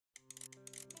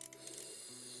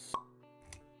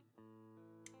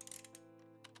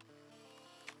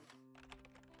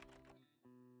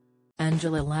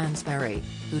Angela Lansbury,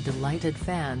 who delighted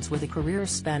fans with a career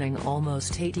spanning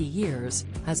almost 80 years,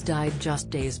 has died just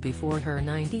days before her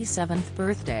 97th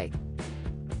birthday.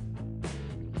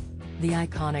 The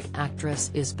iconic actress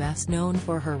is best known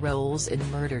for her roles in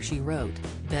Murder, She Wrote,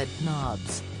 Bed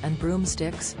Knobs, and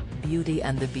Broomsticks, Beauty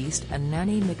and the Beast and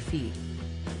Nanny McPhee.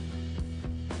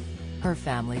 Her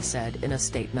family said in a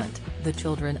statement, "The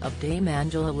children of Dame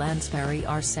Angela Lansbury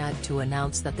are sad to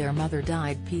announce that their mother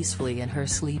died peacefully in her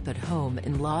sleep at home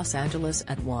in Los Angeles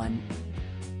at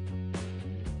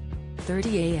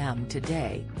 1:30 a.m.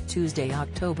 today, Tuesday,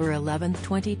 October 11,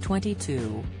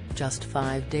 2022, just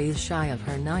 5 days shy of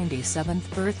her 97th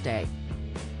birthday."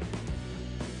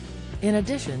 In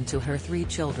addition to her 3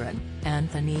 children,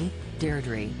 Anthony,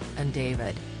 Deirdre, and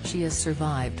David, she is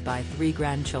survived by 3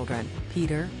 grandchildren,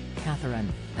 Peter,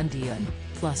 Catherine, and Ian,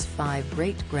 plus 5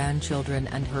 great-grandchildren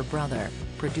and her brother,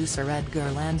 producer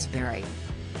Edgar Lansbury.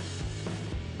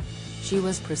 She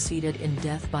was preceded in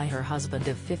death by her husband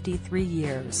of 53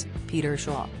 years, Peter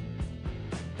Shaw.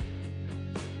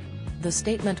 The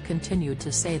statement continued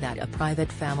to say that a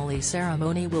private family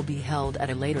ceremony will be held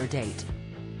at a later date.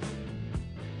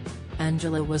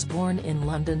 Angela was born in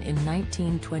London in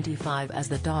 1925 as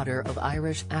the daughter of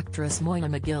Irish actress Moyna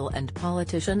McGill and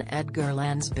politician Edgar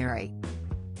Lansbury.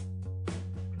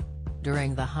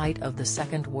 During the height of the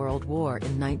Second World War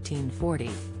in 1940,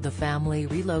 the family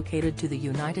relocated to the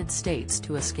United States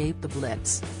to escape the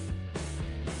Blitz.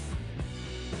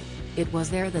 It was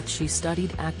there that she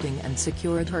studied acting and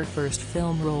secured her first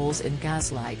film roles in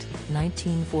Gaslight,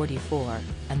 1944,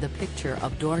 and The Picture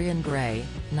of Dorian Gray,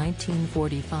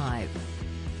 1945.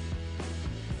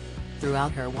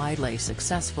 Throughout her widely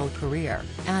successful career,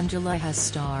 Angela has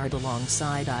starred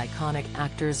alongside iconic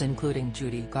actors including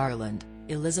Judy Garland,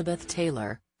 Elizabeth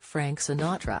Taylor, Frank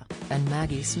Sinatra, and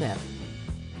Maggie Smith.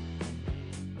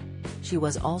 She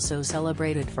was also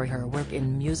celebrated for her work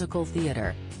in musical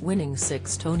theatre, winning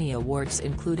 6 Tony Awards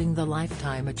including the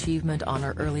Lifetime Achievement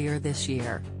Honor earlier this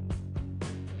year.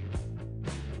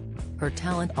 Her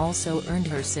talent also earned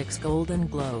her 6 Golden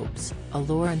Globes, a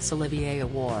Laurence Olivier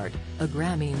Award, a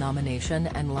Grammy nomination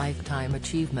and Lifetime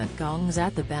Achievement gongs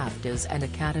at the BAFTAs and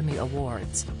Academy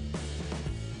Awards.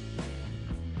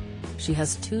 She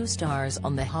has 2 stars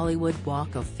on the Hollywood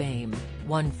Walk of Fame,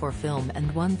 one for film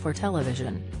and one for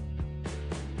television.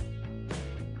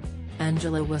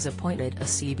 Angela was appointed a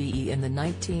CBE in the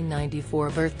 1994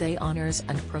 Birthday Honours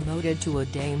and promoted to a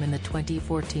Dame in the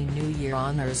 2014 New Year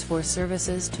Honours for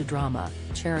services to drama,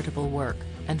 charitable work,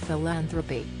 and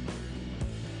philanthropy.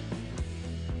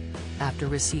 After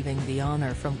receiving the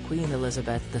honour from Queen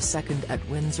Elizabeth II at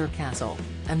Windsor Castle,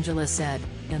 Angela said,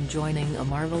 "I'm joining a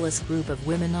marvellous group of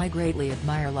women I greatly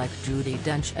admire like Judi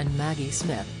Dench and Maggie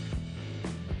Smith.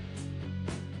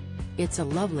 It's a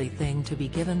lovely thing to be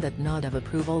given that nod of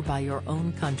approval by your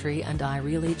own country and I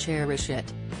really cherish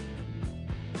it."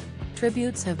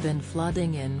 Tributes have been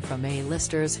flooding in from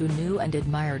A-listers who knew and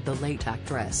admired the late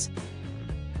actress.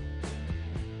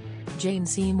 Jane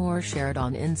Seymour shared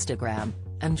on Instagram,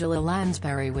 "Angela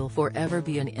Lansbury will forever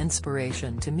be an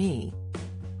inspiration to me.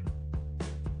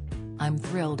 I'm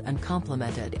thrilled and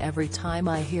complimented every time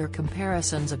I hear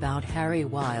comparisons about Harry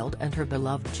Wilde and her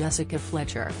beloved Jessica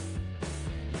Fletcher.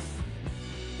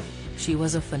 She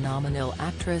was a phenomenal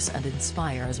actress and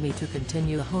inspires me to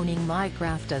continue honing my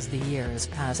craft as the years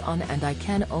pass on and I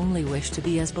can only wish to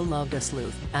be as beloved a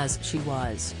sleuth as she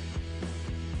was."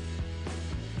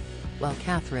 While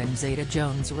Catherine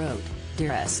Zeta-Jones wrote,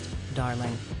 "Dearest,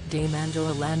 darling, Dame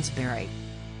Angela Lansbury.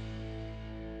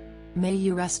 May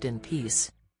you rest in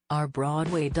peace. Our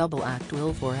Broadway double act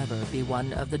will forever be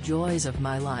one of the joys of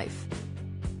my life.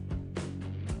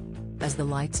 As the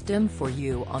lights dim for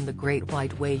you on the Great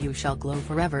White Way you shall glow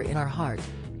forever in our heart.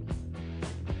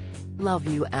 Love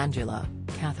you Angela,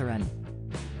 Catherine."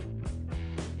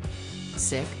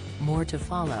 Sick, more to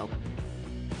follow.